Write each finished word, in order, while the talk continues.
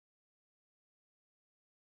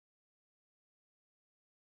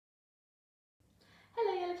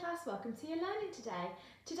Hello Yellow Class, welcome to your learning today.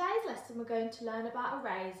 Today's lesson we're going to learn about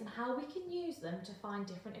arrays and how we can use them to find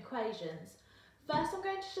different equations. First I'm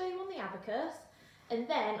going to show you on the abacus and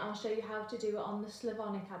then I'll show you how to do it on the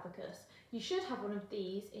Slavonic abacus. You should have one of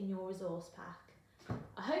these in your resource pack.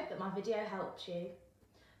 I hope that my video helps you.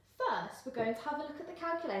 First we're going to have a look at the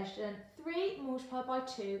calculation 3 multiplied by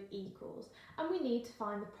 2 equals and we need to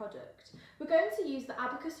find the product. We're going to use the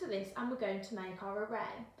abacus for this and we're going to make our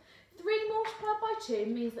array. 3 multiplied by 2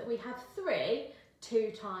 means that we have 3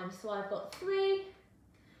 2 times. So I've got 3,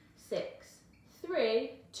 6,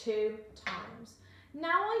 3, 2 times.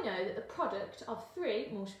 Now I know that the product of 3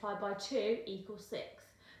 multiplied by 2 equals 6.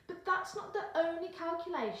 But that's not the only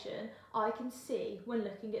calculation I can see when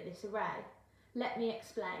looking at this array. Let me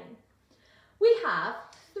explain. We have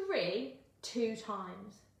 3 2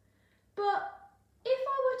 times. But if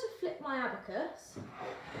I were to flip my abacus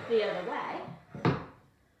the other way,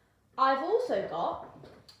 I've also got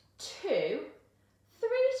 2 3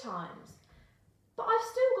 times, but I've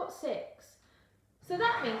still got 6. So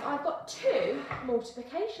that means I've got 2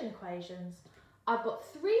 multiplication equations. I've got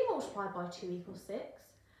 3 multiplied by 2 equals 6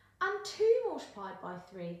 and 2 multiplied by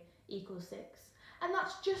 3 equals 6. And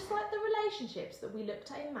that's just like the relationships that we looked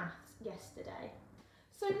at in maths yesterday.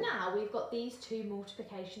 So now we've got these 2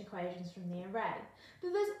 multiplication equations from the array,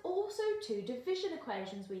 but there's also 2 division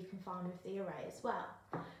equations we can find with the array as well.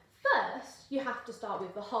 First, you have to start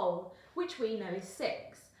with the whole, which we know is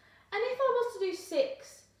 6. And if I was to do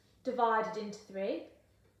 6 divided into 3,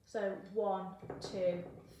 so 1, 2,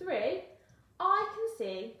 3, I can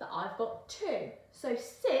see that I've got 2. So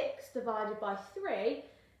 6 divided by 3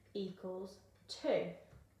 equals 2.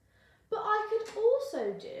 But I could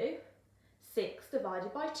also do 6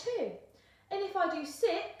 divided by 2. And if I do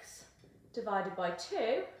 6 divided by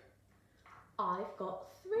 2, I've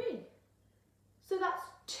got 3. So that's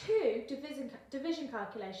 2 division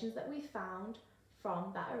calculations that we found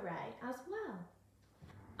from that array as well.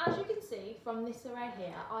 As you can see from this array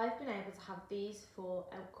here, I've been able to have these 4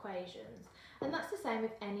 equations. And that's the same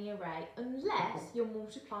with any array, unless you're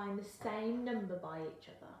multiplying the same number by each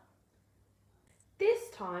other. This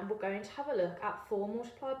time we're going to have a look at 4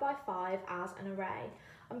 multiplied by 5 as an array.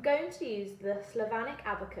 I'm going to use the Slavonic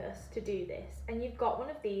abacus to do this, and you've got one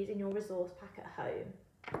of these in your resource pack at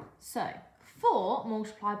home. So 4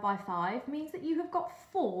 multiplied by 5 means that you have got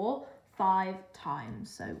 4 5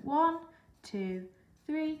 times. So 1, 2,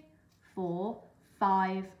 3, 4,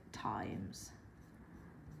 5 times.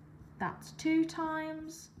 That's 2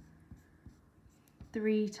 times,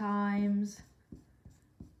 3 times,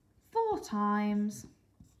 4 times,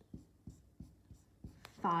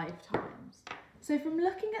 5 times. So from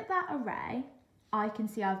looking at that array, I can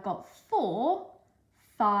see I've got 4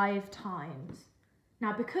 5 times.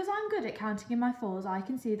 Now, because I'm good at counting in my 4s, I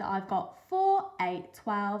can see that I've got 4, 8,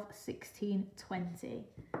 12, 16, 20.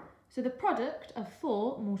 So the product of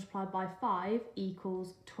 4 multiplied by 5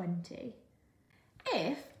 equals 20.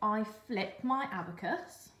 If I flip my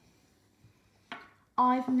abacus,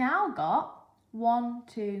 I've now got 1,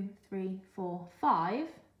 2, 3, 4, 5,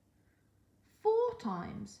 4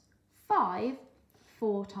 times, 5,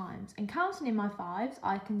 4 times. And counting in my 5s,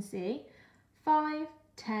 I can see 5,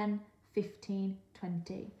 10, 15,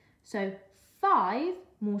 20. So 5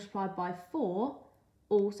 multiplied by 4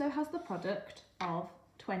 also has the product of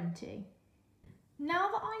 20. Now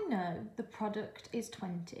that I know the product is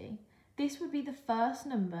 20, this would be the first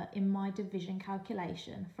number in my division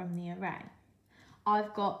calculation from the array.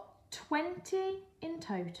 I've got 20 in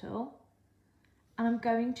total and I'm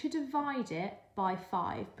going to divide it by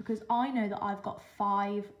 5 because I know that I've got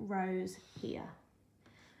 5 rows here.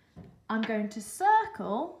 I'm going to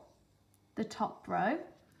circle the top row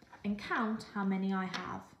and count how many I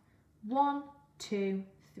have. 1, 2,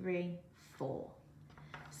 3, 4.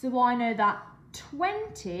 So I know that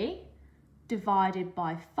 20 divided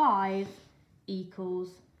by 5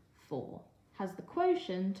 equals 4, has the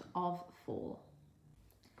quotient of 4.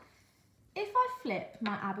 If I flip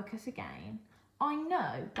my abacus again, I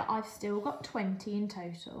know that I've still got 20 in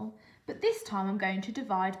total, but this time I'm going to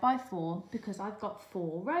divide by 4 because I've got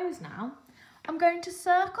 4 rows now. I'm going to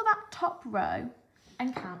circle that top row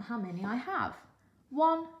and count how many I have.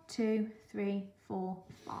 1, 2, 3, 4,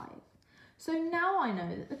 5. So now I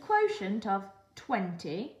know that the quotient of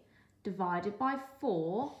 20 divided by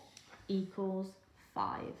 4 equals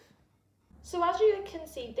 5. So as you can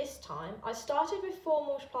see this time, I started with 4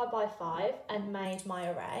 multiplied by 5 and made my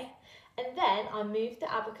array. And then I moved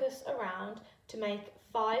the abacus around to make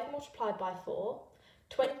 5 multiplied by 4,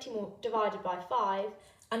 20 divided by 5,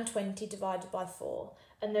 and 20 divided by 4.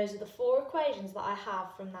 And those are the 4 equations that I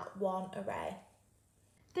have from that one array.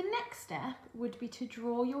 The next step would be to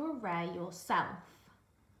draw your array yourself.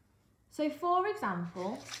 So for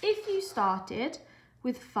example, if you started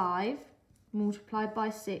with 5 multiplied by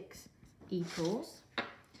 6 equals,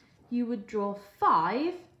 you would draw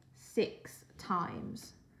 5 6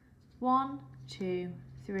 times. 1, 2,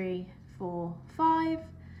 3, 4, 5,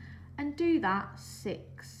 and do that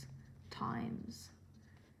 6 times.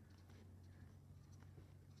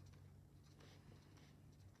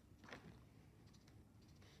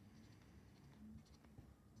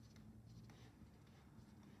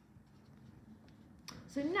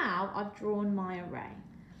 So now I've drawn my array.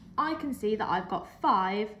 I can see that I've got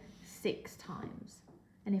 5 6 times.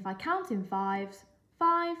 And if I count in 5s,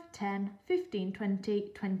 5, 10, 15,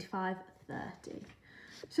 20, 25, 30.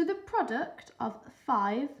 So the product of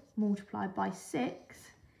 5 multiplied by 6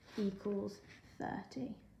 equals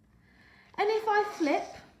 30. And if I flip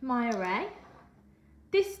my array,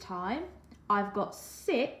 this time I've got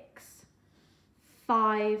 6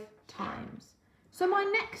 5 times. So my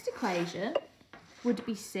next equation would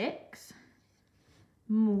be 6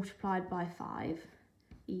 multiplied by 5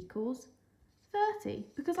 equals 30,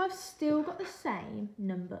 because I've still got the same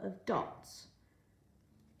number of dots.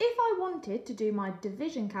 If I wanted to do my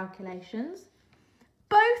division calculations,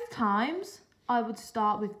 both times I would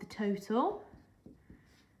start with the total,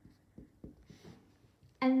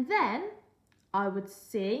 and then I would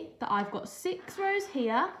see that I've got 6 rows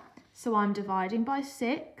here, so I'm dividing by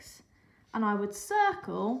 6, and I would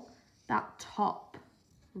circle that top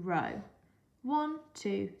row. 1,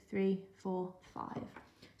 2, 3, 4, 5.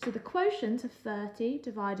 So the quotient of 30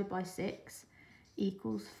 divided by 6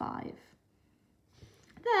 equals 5.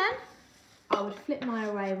 Then I would flip my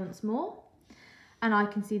array once more, and I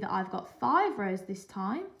can see that I've got 5 rows this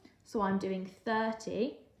time. So I'm doing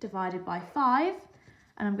 30 divided by 5,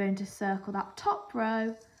 and I'm going to circle that top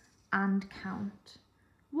row and count.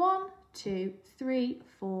 1, 2, 3,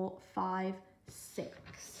 4, 5,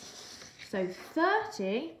 6. So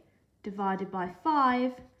 30 divided by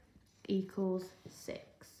 5 equals 6.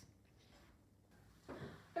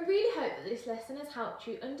 I really hope that this lesson has helped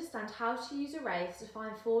you understand how to use arrays to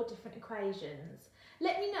find 4 different equations.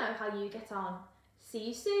 Let me know how you get on. See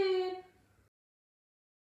you soon!